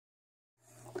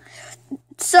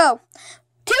So,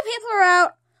 2 people are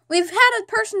out. We've had a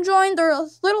person join, their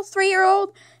little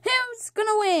 3-year-old. Who's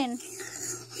gonna win?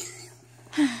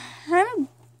 I'm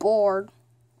bored.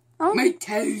 Me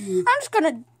too. I'm just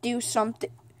gonna do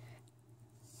something.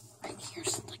 I hear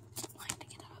something trying to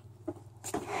get up.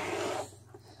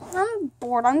 I'm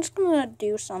bored. I'm just gonna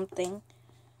do something.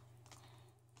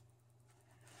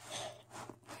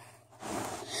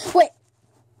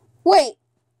 Wait.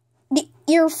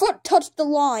 Your foot touched the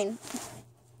line.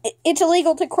 It's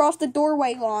illegal to cross the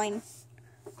doorway line.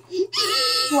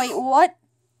 Wait, what?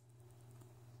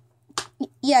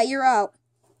 Yeah, you're out.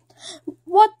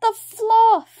 What the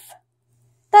fluff?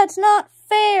 That's not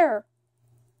fair.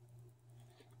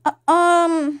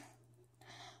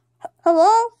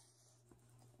 Hello?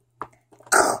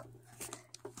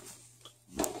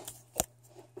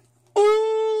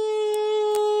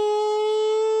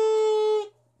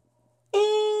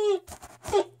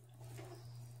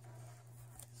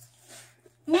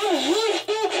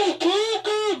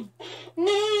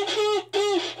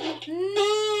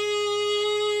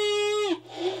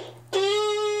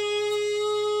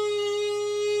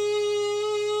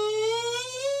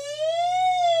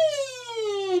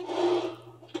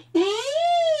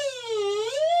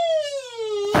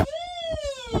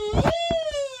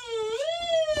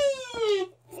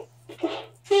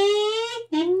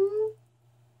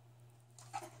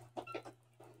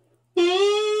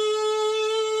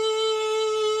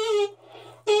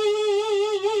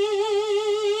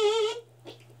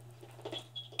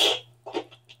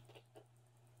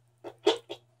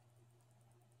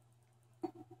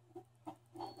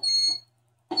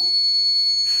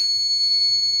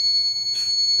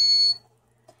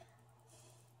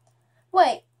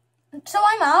 Wait, so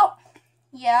I'm out?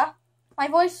 Yeah. My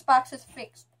voice box is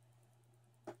fixed.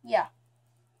 Yeah.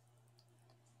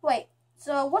 Wait,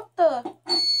 so what the...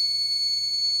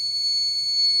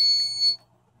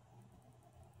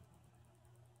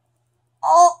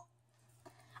 Oh!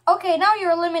 Okay, now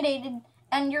you're eliminated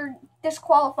and you're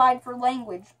disqualified for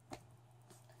language.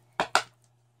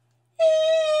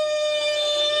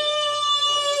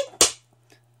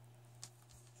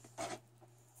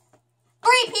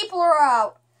 3 people are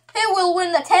out. Who will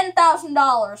win the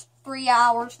 $10,000? 3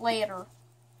 hours later.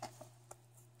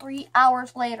 3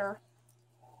 hours later.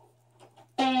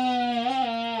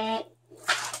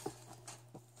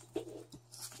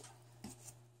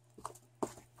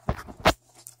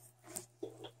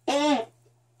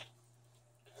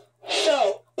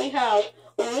 So, we have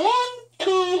 1,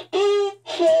 2, 3,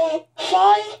 4,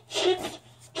 5, 6,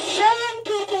 7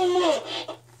 people left.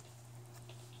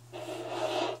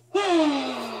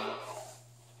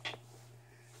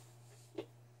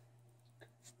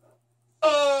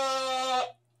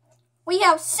 We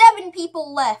have 7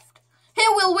 people left.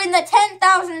 Who will win the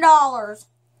 $10,000?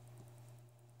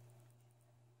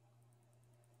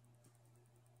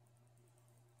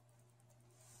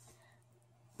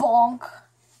 Bonk,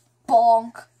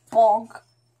 bonk, bonk,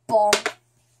 bonk.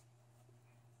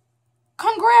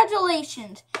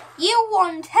 Congratulations! You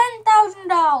won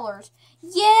 $10,000.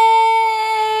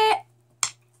 Yeah!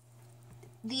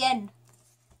 The end.